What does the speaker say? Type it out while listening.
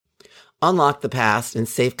Unlock the past and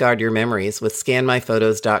safeguard your memories with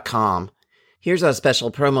scanmyphotos.com. Here's our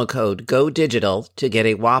special promo code GODIGITAL to get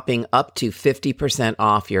a whopping up to 50%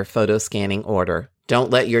 off your photo scanning order.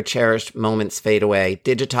 Don't let your cherished moments fade away.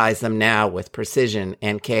 Digitize them now with precision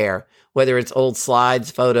and care. Whether it's old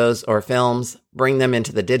slides, photos, or films, bring them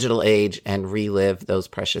into the digital age and relive those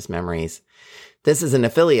precious memories. This is an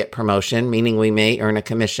affiliate promotion, meaning we may earn a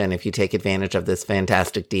commission if you take advantage of this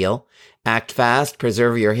fantastic deal. Act fast,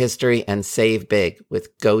 preserve your history, and save big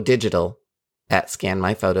with Go Digital at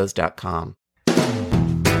scanmyphotos.com.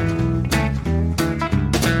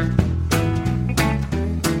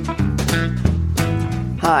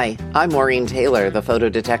 Hi, I'm Maureen Taylor, the photo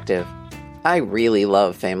detective. I really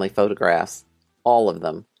love family photographs, all of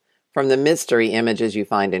them, from the mystery images you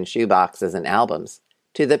find in shoeboxes and albums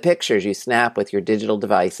to the pictures you snap with your digital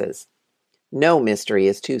devices. No mystery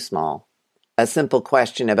is too small. A simple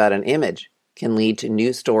question about an image can lead to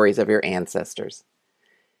new stories of your ancestors.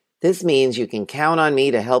 This means you can count on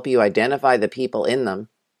me to help you identify the people in them,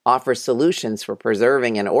 offer solutions for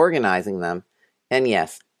preserving and organizing them, and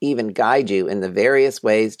yes, even guide you in the various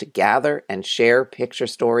ways to gather and share picture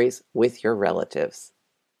stories with your relatives.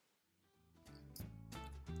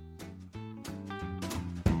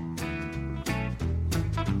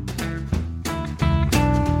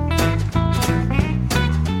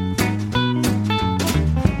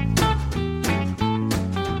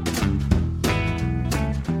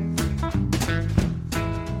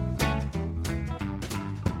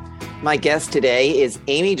 My guest today is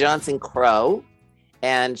Amy Johnson-Crow,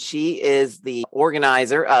 and she is the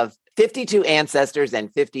organizer of 52 Ancestors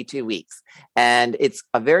and 52 Weeks. And it's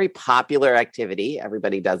a very popular activity.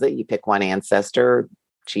 Everybody does it. You pick one ancestor,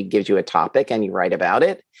 she gives you a topic, and you write about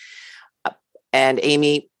it. And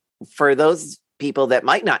Amy, for those people that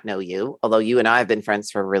might not know you, although you and I have been friends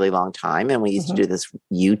for a really long time, and we used to do this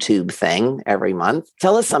YouTube thing every month,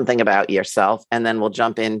 tell us something about yourself, and then we'll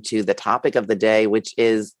jump into the topic of the day, which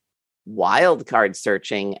is wildcard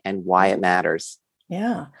searching and why it matters.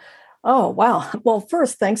 Yeah. Oh, wow. Well,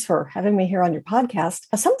 first, thanks for having me here on your podcast.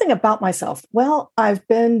 Something about myself. Well, I've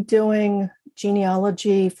been doing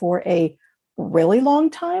genealogy for a really long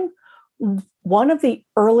time. One of the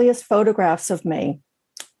earliest photographs of me,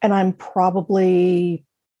 and I'm probably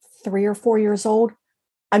 3 or 4 years old,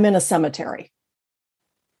 I'm in a cemetery.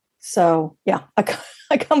 So yeah,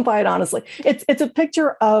 I come by it honestly. It's a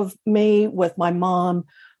picture of me with my mom,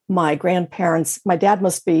 my grandparents. My dad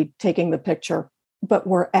must be taking the picture, but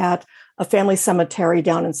we're at a family cemetery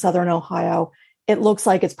down in Southern Ohio. It looks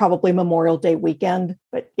like it's probably Memorial Day weekend,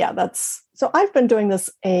 but yeah, so I've been doing this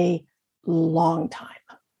a long time.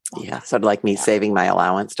 Sort of like me saving my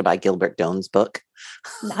allowance to buy Gilbert Doan's book.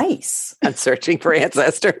 Nice. I'm searching for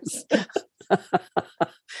ancestors.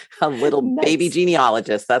 A little baby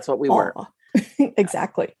genealogist. That's what we were.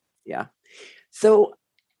 Exactly. Yeah. So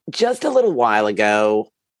just a little while ago,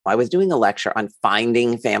 I was doing a lecture on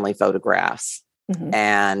finding family photographs,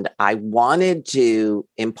 and I wanted to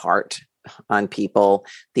impart on people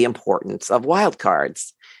the importance of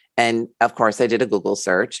wildcards. And of course, I did a Google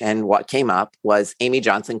search, and what came up was Amy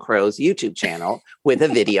Johnson-Crow's YouTube channel with a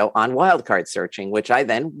video on wildcard searching, which I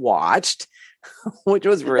then watched, which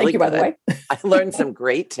was really good. By the way. I learned some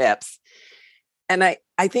great tips. And I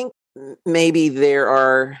think maybe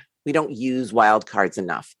we don't use wildcards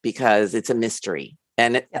enough because it's a mystery.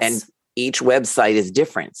 And each website is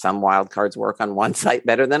different. Some wildcards work on one site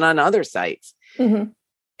better than on other sites.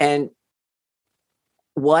 And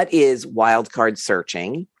what is wildcard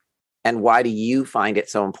searching, and why do you find it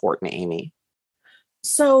so important, Amy?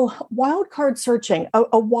 So wildcard searching, a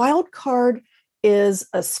wildcard is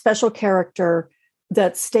a special character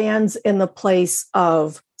that stands in the place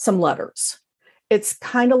of some letters. It's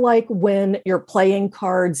kind of like when you're playing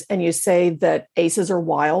cards and you say that aces are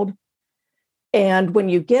wild. And when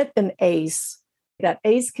you get an ace, that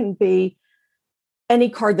ace can be any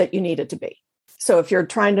card that you need it to be. So if you're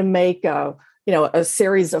trying to make a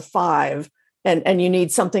series of 5 and you need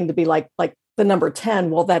something to be like the number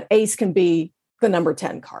 10, well, that ace can be the number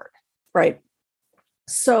 10 card, right?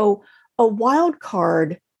 So a wild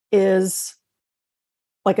card is,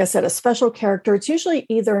 like I said, a special character. It's usually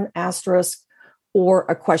either an asterisk or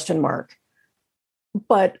a question mark.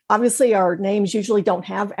 But obviously our names usually don't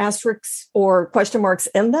have asterisks or question marks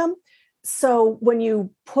in them. So when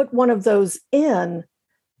you put one of those in,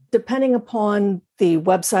 depending upon the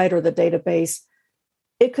website or the database,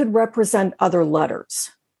 it could represent other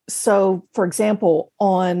letters. So for example,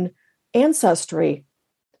 on Ancestry,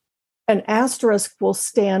 an asterisk will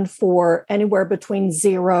stand for anywhere between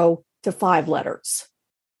 0 to 5 letters.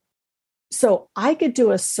 So I could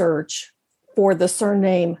do a search for the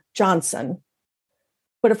surname Johnson.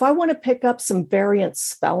 But if I want to pick up some variant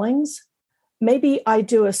spellings, maybe I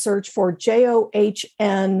do a search for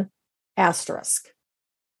JOHN asterisk.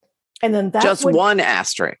 And then that just one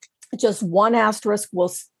asterisk. Just one asterisk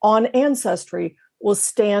will on Ancestry will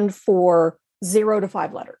stand for 0 to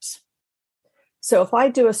 5 letters. So if I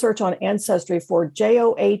do a search on Ancestry for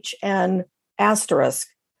JOHN asterisk,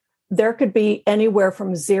 there could be anywhere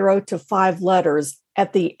from 0 to 5 letters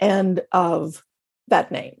at the end of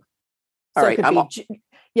that name. All right.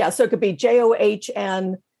 So it could be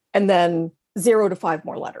JOHN and then 0 to 5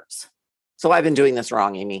 more letters. So I've been doing this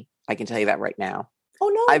wrong, Amy. I can tell you that right now. Oh,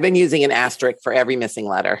 no. I've been using an asterisk for every missing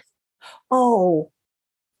letter. Oh,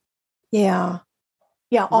 yeah.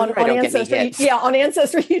 Yeah, on Ancestry. Yeah, on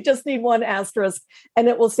Ancestry, you just need one asterisk and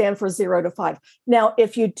it will stand for 0 to 5. Now,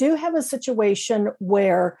 if you do have a situation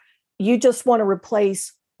where you just want to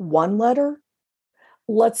replace one letter,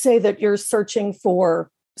 let's say that you're searching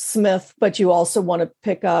for Smith, but you also want to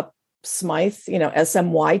pick up Smythe,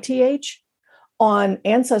 SMYTH. On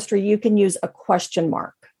Ancestry, you can use a question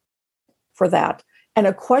mark for that. And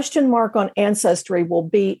a question mark on Ancestry will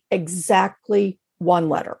be exactly one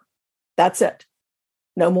letter. That's it.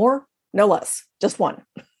 No more, no less, just one.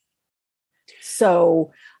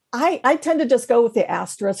 So I tend to just go with the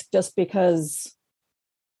asterisk just because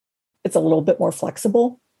it's a little bit more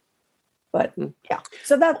flexible. But yeah,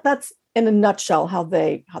 so that's in a nutshell how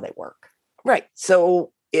they work. Right.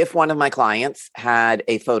 So if one of my clients had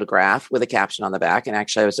a photograph with a caption on the back, and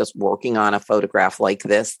actually I was just working on a photograph like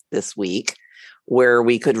this week, where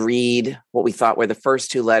we could read what we thought were the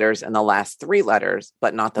first 2 letters and the last 3 letters,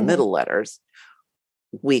 but not the middle letters.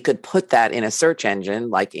 We could put that in a search engine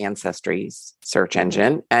like Ancestry's search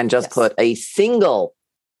engine and just put a single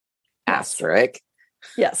asterisk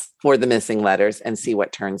for the missing letters and see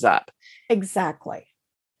what turns up. Exactly.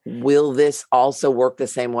 Will this also work the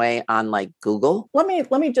same way on like Google? Let me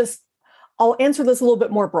I'll answer this a little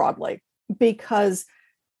bit more broadly, because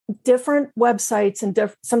different websites and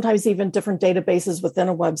sometimes even different databases within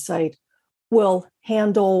a website will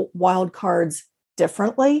handle wildcards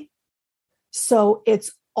differently. So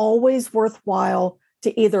it's always worthwhile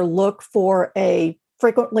to either look for a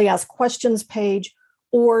frequently asked questions page,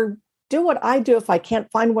 or do what I do if I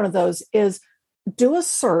can't find one of those, is do a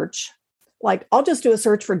search. Like I'll just do a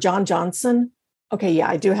search for John Johnson. Okay, yeah,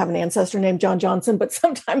 I do have an ancestor named John Johnson, but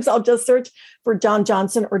sometimes I'll just search for John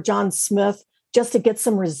Johnson or John Smith just to get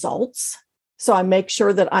some results. So I make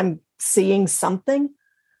sure that I'm seeing something,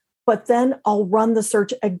 but then I'll run the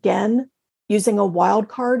search again using a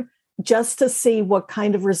wildcard just to see what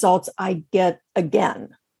kind of results I get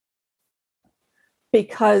again.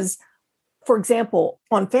 Because, for example,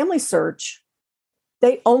 on Family Search,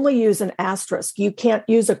 they only use an asterisk. You can't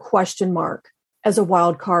use a question mark as a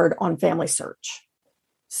wildcard on Family Search.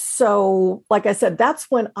 So, like I said, that's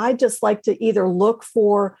when I just like to either look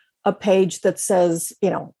for a page that says,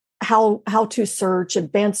 how to search,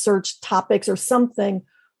 advanced search topics or something,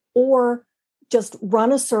 or just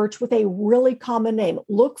run a search with a really common name.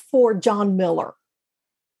 Look for John Miller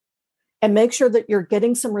and make sure that you're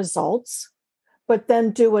getting some results, but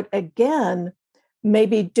then do it again,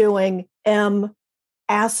 maybe doing M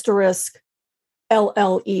asterisk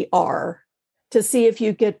LLER to see if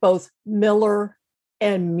you get both Miller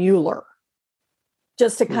and Mueller,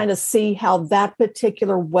 just to kind of see how that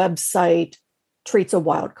particular website treats a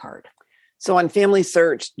wildcard. So on Family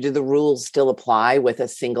Search, do the rules still apply with a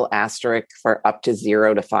single asterisk for up to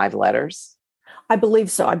 0 to 5 letters? I believe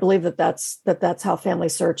so. I believe that's how Family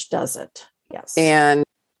Search does it. Yes. And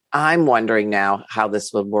I'm wondering now how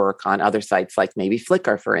this would work on other sites like maybe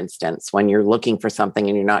Flickr, for instance, when you're looking for something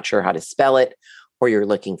and you're not sure how to spell it, or you're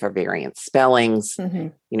looking for variant spellings,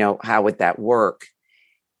 how would that work?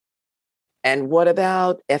 And what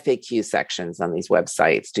about FAQ sections on these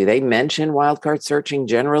websites? Do they mention wildcard searching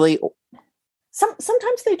generally?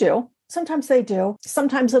 Sometimes they do.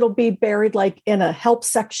 Sometimes it'll be buried like in a help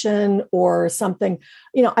section or something.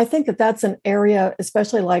 I think that's an area,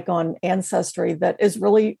 especially like on Ancestry, that is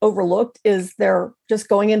really overlooked, is they're just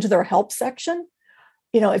going into their help section.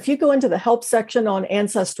 If you go into the help section on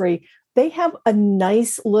Ancestry, they have a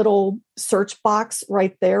nice little search box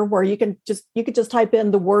right there where you could just type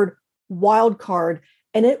in the word wildcard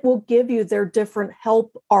and it will give you their different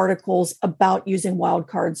help articles about using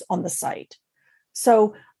wildcards on the site.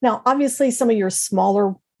 So now, obviously, some of your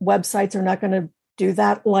smaller websites are not going to do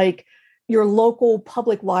that, like your local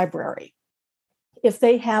public library, if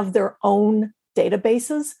they have their own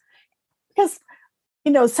databases, because,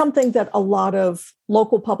 something that a lot of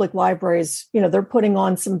local public libraries, they're putting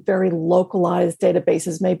on some very localized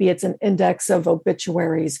databases. Maybe it's an index of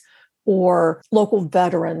obituaries, or local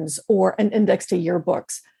veterans or an index to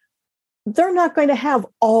yearbooks. They're not going to have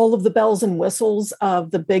all of the bells and whistles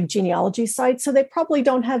of the big genealogy sites. So they probably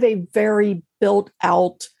don't have a very built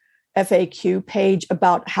out FAQ page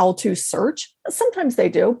about how to search. Sometimes they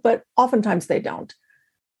do, but oftentimes they don't.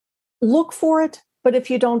 Look for it. But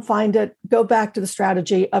if you don't find it, go back to the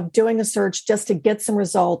strategy of doing a search just to get some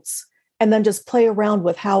results and then just play around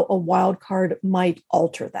with how a wildcard might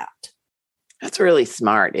alter that. That's really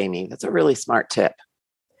smart, Amy. That's a really smart tip.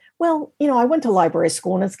 Well, I went to library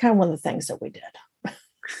school, and it's kind of one of the things that we did.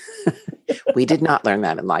 We did not learn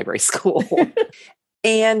that in library school.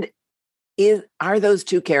 And are those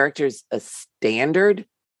two characters a standard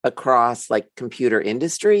across like computer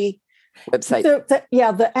industry website?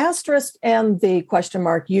 The asterisk and the question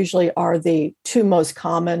mark usually are the two most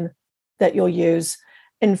common that you'll use.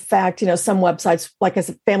 In fact, some websites, like I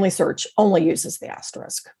said, Family Search only uses the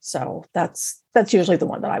asterisk. So that's usually the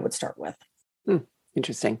one that I would start with.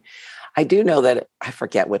 Interesting. I do know that I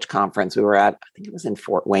forget which conference we were at. I think it was in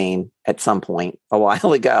Fort Wayne at some point a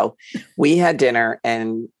while ago. We had dinner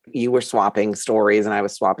and you were swapping stories and I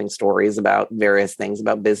was swapping stories about various things,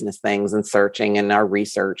 about business things and searching and our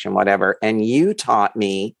research and whatever. And you taught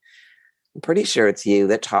me, I'm pretty sure it's you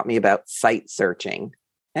that taught me about site searching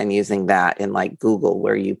and using that in like Google,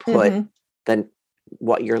 where you put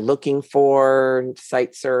what you're looking for,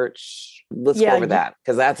 site search. Let's go over that,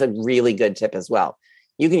 because that's a really good tip as well.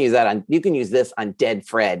 You can use this on Dead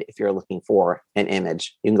Fred if you're looking for an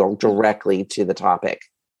image. You can go directly to the topic.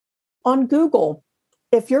 On Google,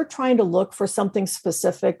 if you're trying to look for something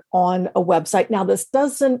specific on a website, now this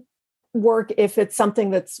doesn't work if it's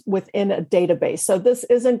something that's within a database. So this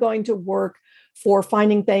isn't going to work for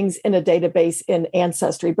finding things in a database in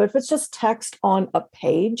Ancestry. But if it's just text on a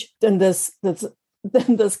page, then this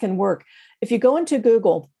can work. If you go into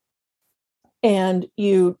Google and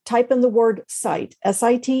you type in the word site,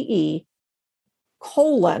 SITE,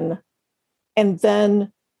 colon, and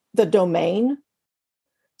then the domain.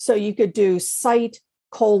 So you could do site,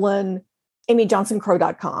 colon,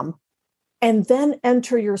 amyjohnsoncrow.com, and then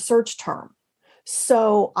enter your search term.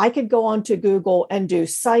 So I could go onto Google and do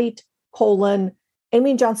site, colon,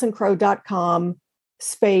 amyjohnsoncrow.com,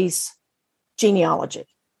 space, genealogy.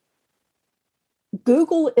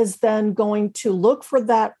 Google is then going to look for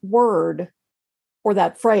that word or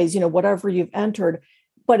that phrase, whatever you've entered,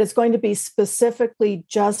 but it's going to be specifically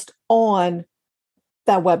just on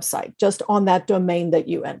that website, just on that domain that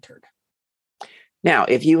you entered. Now,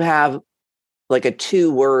 if you have like a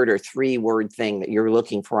 2-word or 3-word thing that you're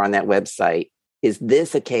looking for on that website, is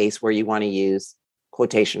this a case where you want to use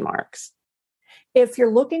quotation marks? If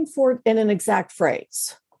you're looking for it in an exact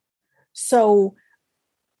phrase. So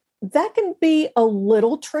that can be a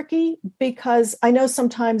little tricky, because I know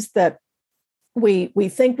sometimes that we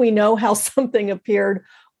think we know how something appeared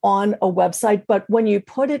on a website, but when you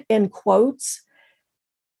put it in quotes,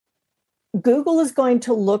 Google is going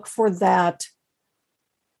to look for that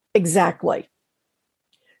exactly.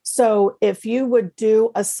 So if you would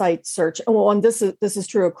do a site search, and this is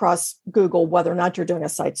true across Google, whether or not you're doing a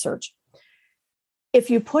site search, if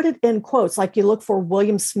you put it in quotes, like you look for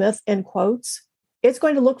William Smith in quotes, it's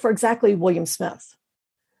going to look for exactly William Smith.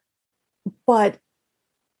 But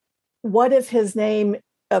what if his name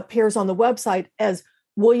appears on the website as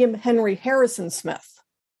William Henry Harrison Smith?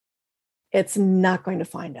 It's not going to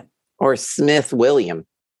find him. Or Smith William.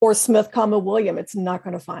 Or Smith, William. It's not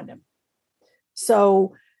going to find him.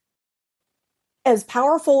 So as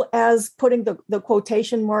powerful as putting the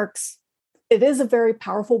quotation marks, it is a very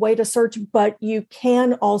powerful way to search, but you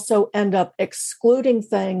can also end up excluding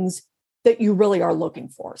things that you really are looking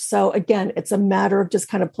for. So again, it's a matter of just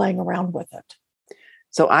kind of playing around with it.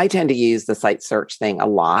 So I tend to use the site search thing a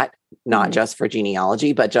lot, not just for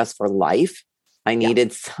genealogy, but just for life. I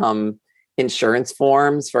needed some insurance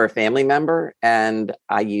forms for a family member, and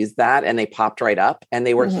I used that, and they popped right up, and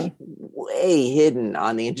they were way hidden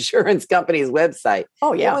on the insurance company's website.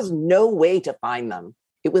 Oh, yeah. There was no way to find them.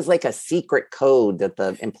 It was like a secret code that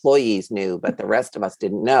the employees knew, but the rest of us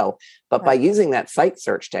didn't know. But by using that site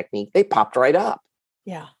search technique, they popped right up.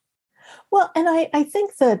 Yeah. Well, and I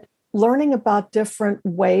think that learning about different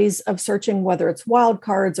ways of searching, whether it's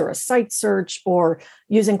wildcards or a site search or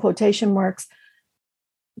using quotation marks,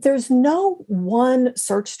 there's no one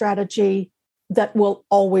search strategy that will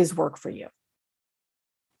always work for you,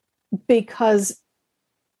 because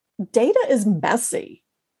data is messy.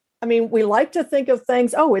 I mean, we like to think of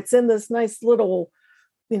things, it's in this nice little,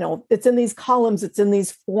 it's in these columns, it's in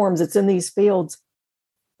these forms, it's in these fields.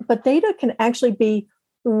 But data can actually be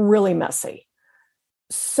really messy.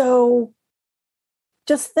 So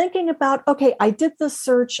just thinking about, okay, I did the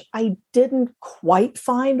search. I didn't quite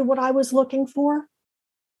find what I was looking for.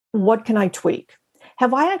 What can I tweak?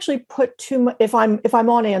 Have I actually put too much? If I'm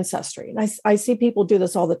on Ancestry, and I see people do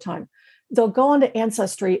this all the time, they'll go onto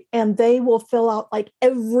Ancestry and they will fill out like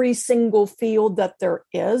every single field that there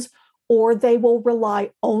is, or they will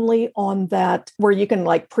rely only on that where you can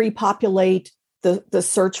like pre-populate the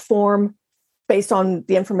search form based on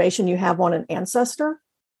the information you have on an ancestor.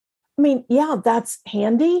 I mean, yeah, that's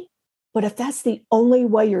handy, but if that's the only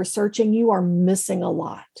way you're searching, you are missing a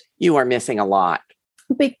lot. You are missing a lot.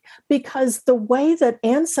 Because the way that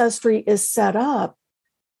Ancestry is set up,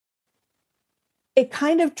 it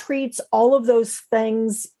kind of treats all of those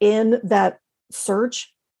things in that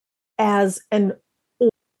search as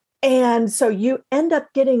and so you end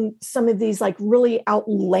up getting some of these like really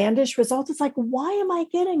outlandish results. It's like, why am I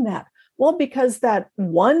getting that? Well, because that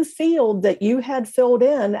one field that you had filled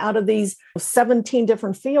in out of these 17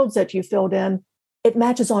 different fields that you filled in, it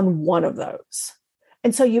matches on one of those.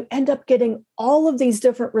 And so you end up getting all of these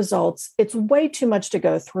different results. It's way too much to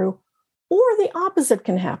go through, or the opposite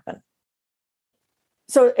can happen.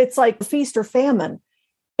 So it's like feast or famine.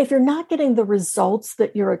 If you're not getting the results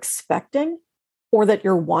that you're expecting or that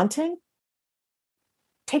you're wanting,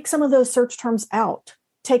 take some of those search terms out.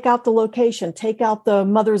 Take out the location, take out the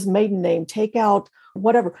mother's maiden name, take out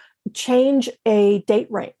whatever, change a date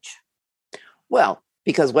range. Well,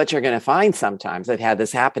 because what you're going to find sometimes, I've had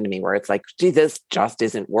this happen to me where it's like, gee, this just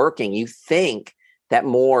isn't working. You think that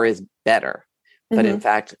more is better, but in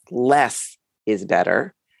fact, less is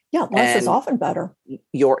better. Yeah, less is often better.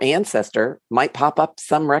 Your ancestor might pop up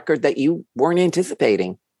some record that you weren't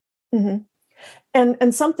anticipating. Mm-hmm.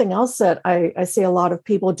 And something else that I see a lot of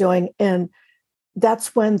people doing, and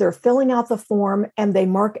that's when they're filling out the form and they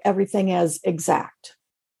mark everything as exact.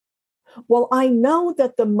 Well, I know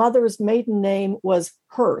that the mother's maiden name was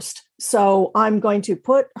Hurst, so I'm going to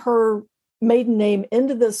put her maiden name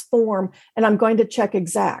into this form and I'm going to check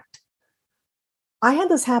exact. I had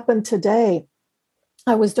this happen today.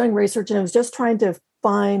 I was doing research and I was just trying to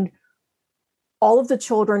find all of the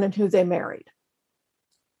children and who they married.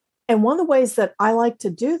 And one of the ways that I like to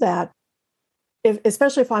do that,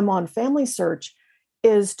 especially if I'm on Family Search,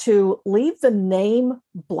 is to leave the name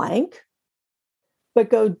blank, but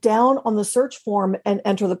go down on the search form and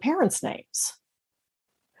enter the parents' names.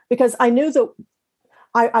 Because I knew that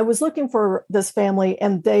I was looking for this family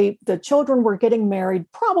and the children were getting married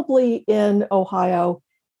probably in Ohio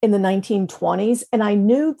in the 1920s. And I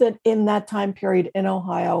knew that in that time period in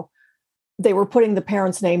Ohio, they were putting the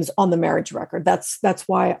parents' names on the marriage record. That's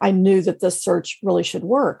why I knew that this search really should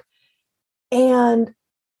work. And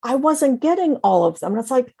I wasn't getting all of them. And it's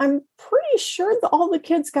like, I'm pretty sure that all the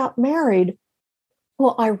kids got married.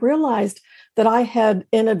 Well, I realized that I had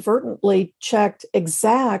inadvertently checked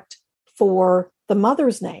exact for the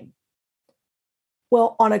mother's name.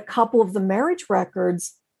 Well, on a couple of the marriage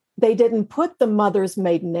records, they didn't put the mother's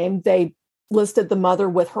maiden name. They listed the mother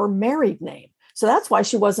with her married name. So that's why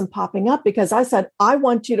she wasn't popping up, because I said, I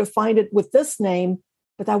want you to find it with this name,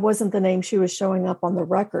 but that wasn't the name she was showing up on the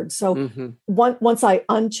record. So once I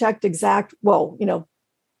unchecked exact, reran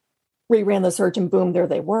the search and boom, there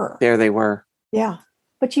they were. There they were. Yeah.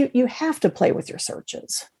 But you have to play with your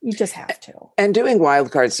searches. You just have to. And doing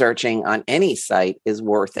wildcard searching on any site is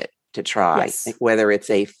worth it to try, yes. Whether it's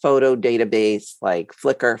a photo database like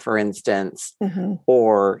Flickr, for instance,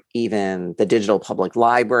 or even the Digital Public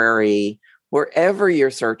Library. Wherever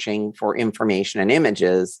you're searching for information and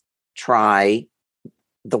images, try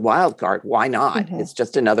the wildcard. Why not? It's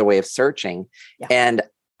just another way of searching. Yeah. And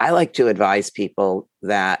I like to advise people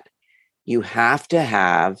that you have to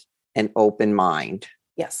have an open mind.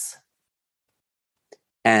 Yes.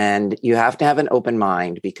 And you have to have an open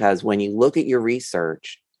mind because when you look at your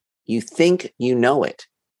research, you think you know it,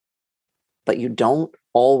 but you don't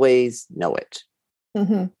always know it.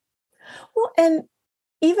 Well, and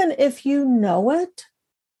even if you know it,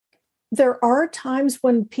 there are times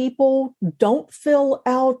when people don't fill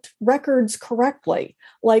out records correctly,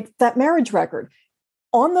 like that marriage record.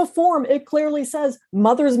 On the form, it clearly says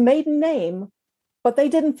mother's maiden name, but they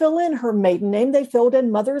didn't fill in her maiden name. They filled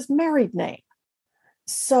in mother's married name.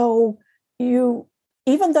 So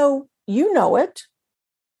even though you know it,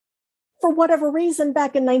 for whatever reason,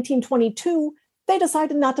 back in 1922, they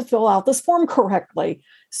decided not to fill out this form correctly.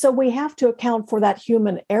 So we have to account for that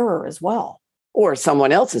human error as well. Or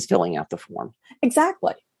someone else is filling out the form.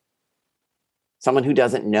 Exactly. Someone who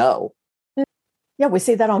doesn't know. Yeah, we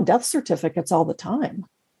see that on death certificates all the time.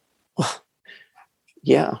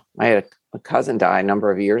 Yeah. I had a cousin die a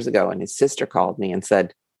number of years ago, and his sister called me and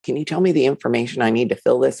said, "Can you tell me the information I need to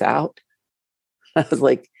fill this out?" I was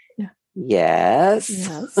like, Yeah. yes,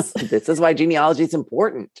 Yes. this is why genealogy is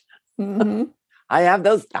important. Mm-hmm. I have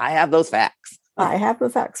those facts. I have the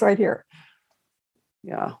facts right here.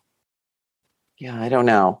 Yeah. Yeah. I don't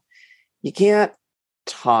know. You can't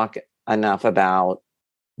talk enough about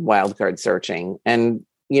wildcard searching. And,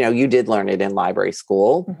 you did learn it in library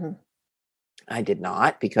school. Mm-hmm. I did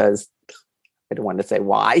not, because I don't want to say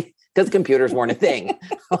why, because computers weren't a thing.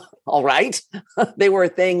 All right. They were a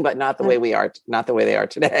thing, but not the way they are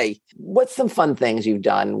today. What's some fun things you've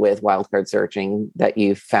done with wildcard searching that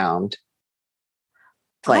you've found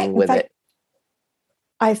playing with it?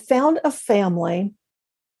 I found a family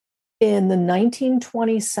in the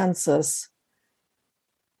 1920 census.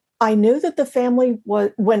 I knew that the family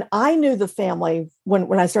was, when I knew the family,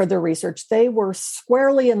 when I started their research, they were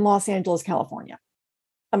squarely in Los Angeles, California.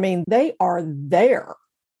 I mean, they are there.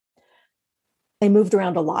 They moved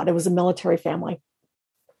around a lot. It was a military family,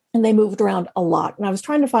 and they moved around a lot. And I was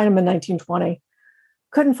trying to find them in 1920.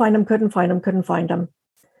 Couldn't find them.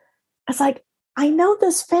 It's like, I know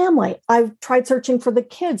this family. I've tried searching for the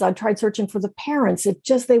kids. I've tried searching for the parents.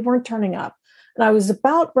 They weren't turning up. And I was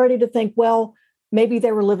about ready to think, well, maybe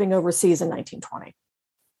they were living overseas in 1920.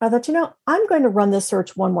 I thought, I'm going to run this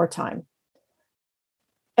search one more time.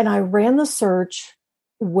 And I ran the search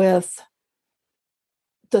with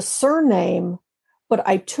the surname, but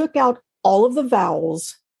I took out all of the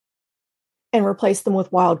vowels and replaced them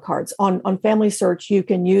with wildcards. On Family Search, you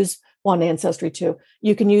can use one Ancestry too.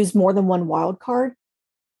 You can use more than one wildcard.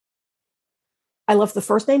 I left the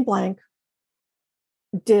first name blank,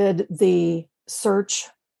 did the search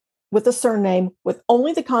with the surname with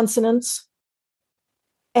only the consonants.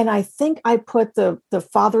 And I think I put the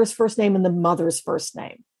father's first name and the mother's first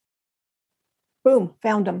name. Boom,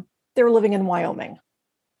 found them. They were living in Wyoming.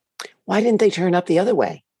 Why didn't they turn up the other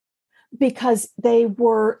way? Because they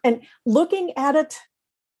were, and looking at it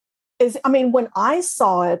is, when I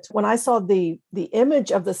saw the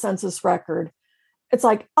image of the census record, it's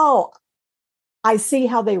like, oh, I see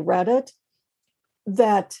how they read it,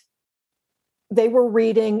 that they were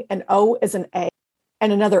reading an O as an A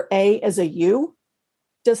and another A as a U.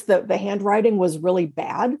 Just the handwriting was really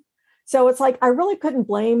bad. So it's like, I really couldn't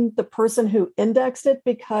blame the person who indexed it,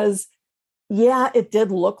 because yeah, it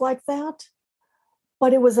did look like that,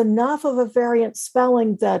 but it was enough of a variant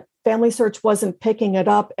spelling that Family Search wasn't picking it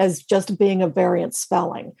up as just being a variant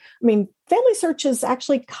spelling. Family Search is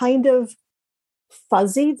actually kind of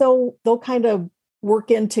fuzzy, though they'll kind of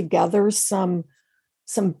work in together some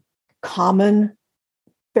common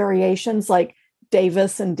variations, like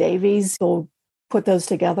Davis and Davies. They'll put those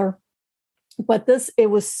together. But it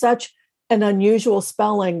was such an unusual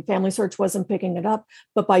spelling, Family Search wasn't picking it up.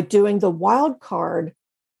 But by doing the wild card,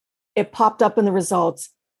 it popped up in the results.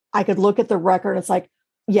 I could look at the record. It's like,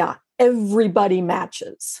 yeah, everybody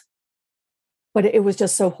matches. But it was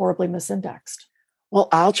just so horribly misindexed. Well,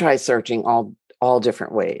 I'll try searching all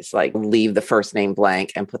different ways, like leave the first name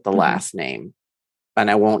blank and put the last name. And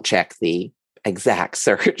I won't check the exact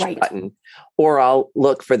search button. Or I'll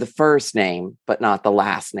look for the first name, but not the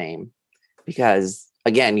last name. Because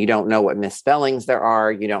again, you don't know what misspellings there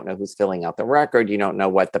are. You don't know who's filling out the record. You don't know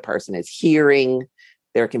what the person is hearing.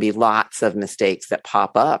 There can be lots of mistakes that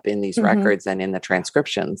pop up in these records and in the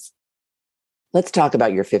transcriptions. Let's talk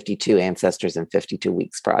about your 52 Ancestors in 52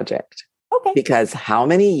 Weeks project. Okay. Because how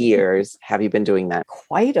many years have you been doing that?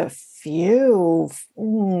 Quite a few,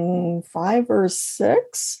 5 or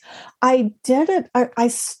 6. I did it. I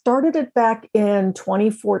started it back in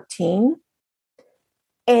 2014.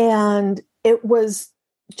 And it was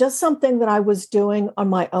just something that I was doing on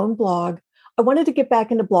my own blog. I wanted to get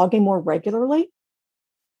back into blogging more regularly.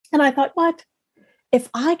 And I thought, what? If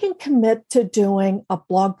I can commit to doing a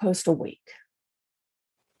blog post a week,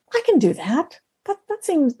 I can do that. That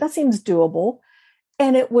seems doable.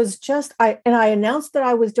 And it was just, I announced that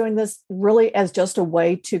I was doing this really as just a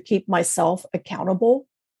way to keep myself accountable.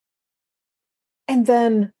 And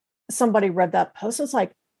then somebody read that post. It's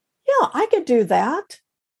like, yeah, I could do that.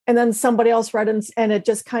 And then somebody else read it, and it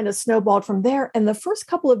just kind of snowballed from there. And the first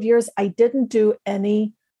couple of years, I didn't do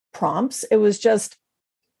any prompts. It was just,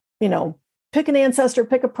 pick an ancestor,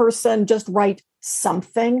 pick a person, just write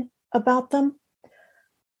something about them.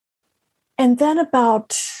 And then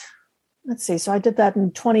so I did that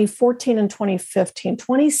in 2014 and 2015.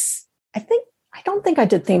 I don't think I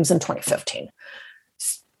did themes in 2015.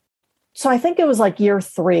 So I think it was like year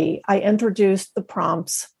 3, I introduced the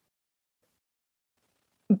prompts,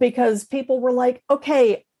 because people were like,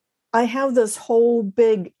 okay, I have this whole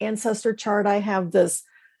big ancestor chart. I have this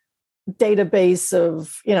database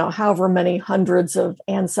of, however many hundreds of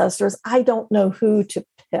ancestors. I don't know who to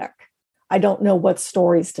pick. I don't know what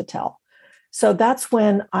stories to tell. So that's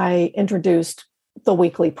when I introduced the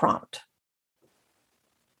weekly prompt.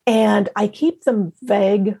 And I keep them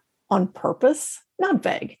vague on purpose, not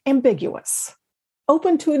vague, ambiguous,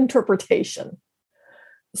 open to interpretation.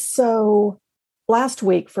 So last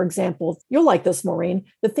week, for example, you'll like this, Maureen,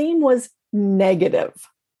 the theme was negative.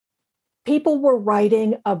 People were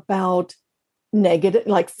writing about negative,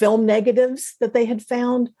 like film negatives that they had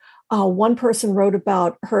found. One person wrote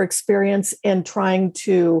about her experience in trying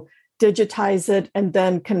to digitize it and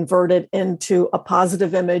then convert it into a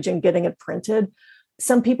positive image and getting it printed.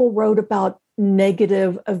 Some people wrote about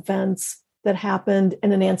negative events that happened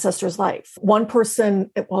in an ancestor's life. One person,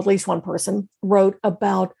 well, at least one person, wrote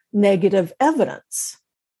about negative evidence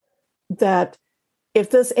that if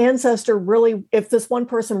this one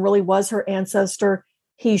person really was her ancestor,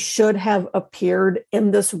 he should have appeared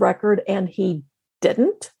in this record and he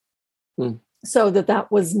didn't. So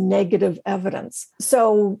that was negative evidence.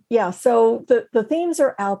 So the themes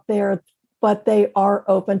are out there, but they are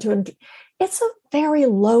open to, it's a very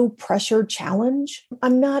low pressure challenge.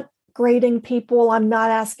 I'm not grading people. I'm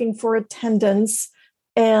not asking for attendance.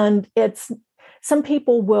 And some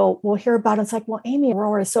people will hear about it. It's like, well, Amy, we're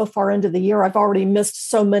already so far into the year. I've already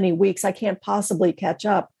missed so many weeks. I can't possibly catch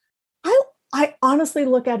up. I honestly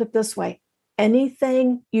look at it this way.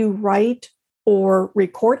 Anything you write or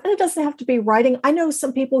record, and it doesn't have to be writing. I know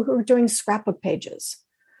some people who are doing scrapbook pages.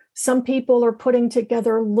 Some people are putting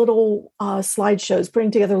together little slideshows,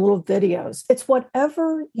 putting together little videos. It's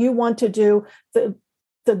whatever you want to do.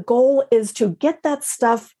 The goal is to get that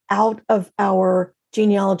stuff out of our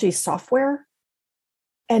genealogy software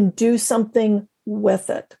and do something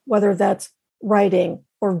with it, whether that's writing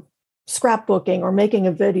or scrapbooking or making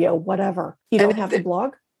a video, whatever. You don't have to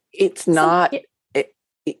blog. It's not...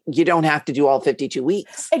 You don't have to do all 52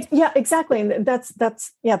 weeks. Yeah, exactly. And that's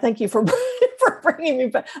thank you for bringing me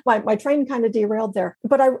back. My train kind of derailed there.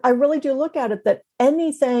 But I really do look at it that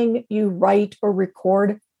anything you write or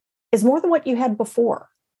record is more than what you had before.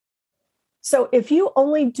 So if you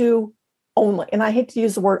only do and I hate to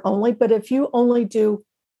use the word only, but if you only do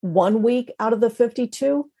 1 week out of the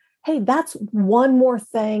 52, hey, that's one more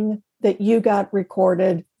thing that you got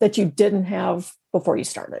recorded that you didn't have before you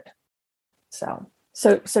started. So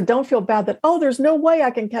don't feel bad that, there's no way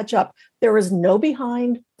I can catch up. There is no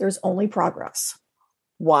behind. There's only progress.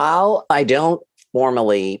 While I don't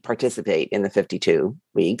formally participate in the 52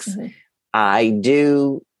 weeks, I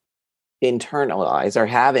do internalize or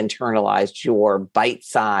have internalized your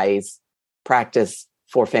bite-size practice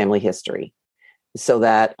for family history so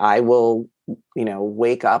that I will,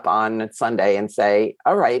 wake up on Sunday and say,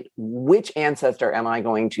 all right, which ancestor am I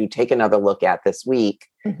going to take another look at this week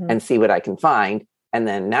and see what I can find? And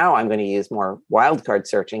then now I'm going to use more wildcard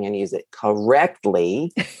searching and use it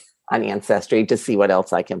correctly on Ancestry to see what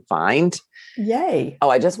else I can find. Yay. Oh,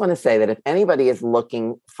 I just want to say that if anybody is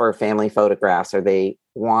looking for family photographs or they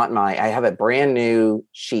want I have a brand new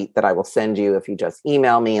sheet that I will send you if you just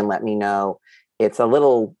email me and let me know. It's a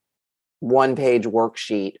little 1-page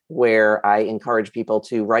worksheet where I encourage people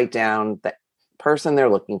to write down the person they're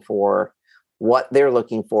looking for, what they're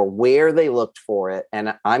looking for, where they looked for it.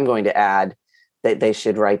 And I'm going to add that they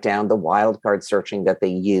should write down the wildcard searching that they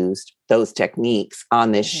used, those techniques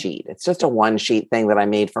on this sheet. It's just a 1-sheet thing that I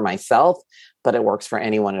made for myself, but it works for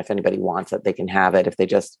anyone. If anybody wants it, they can have it. If they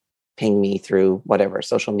just ping me through whatever,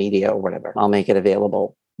 social media or whatever, I'll make it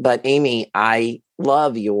available. But Amy, I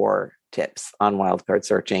love your tips on wildcard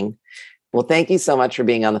searching. Well, thank you so much for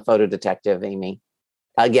being on the Photo Detective, Amy.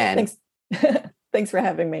 Again. Thanks. Thanks for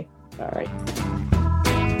having me. All right.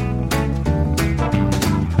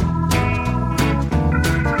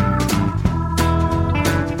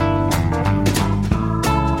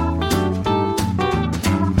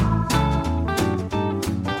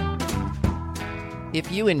 If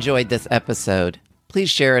you enjoyed this episode, please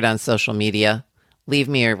share it on social media, leave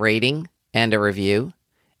me a rating and a review.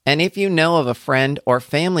 And if you know of a friend or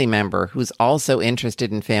family member who's also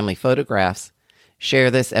interested in family photographs, share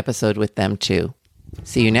this episode with them too.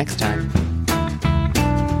 See you next time.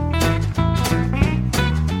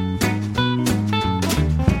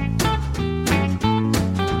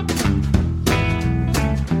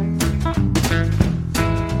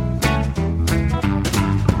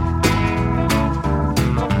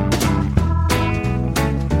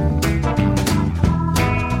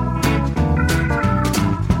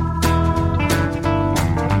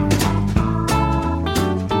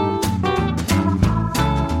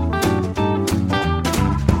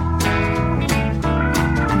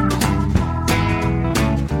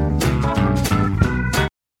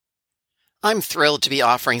 I'm thrilled to be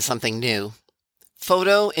offering something new.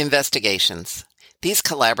 Photo investigations. These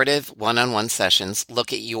collaborative one-on-one sessions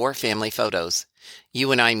look at your family photos.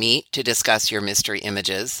 You and I meet to discuss your mystery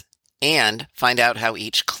images and find out how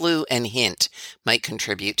each clue and hint might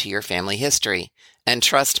contribute to your family history. And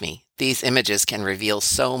trust me, these images can reveal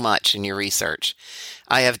so much in your research.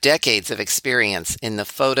 I have decades of experience in the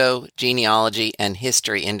photo, genealogy, and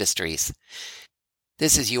history industries.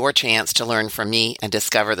 This is your chance to learn from me and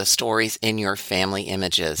discover the stories in your family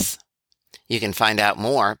images. You can find out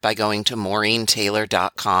more by going to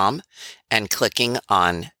MaureenTaylor.com and clicking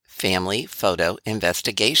on Family Photo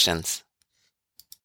Investigations.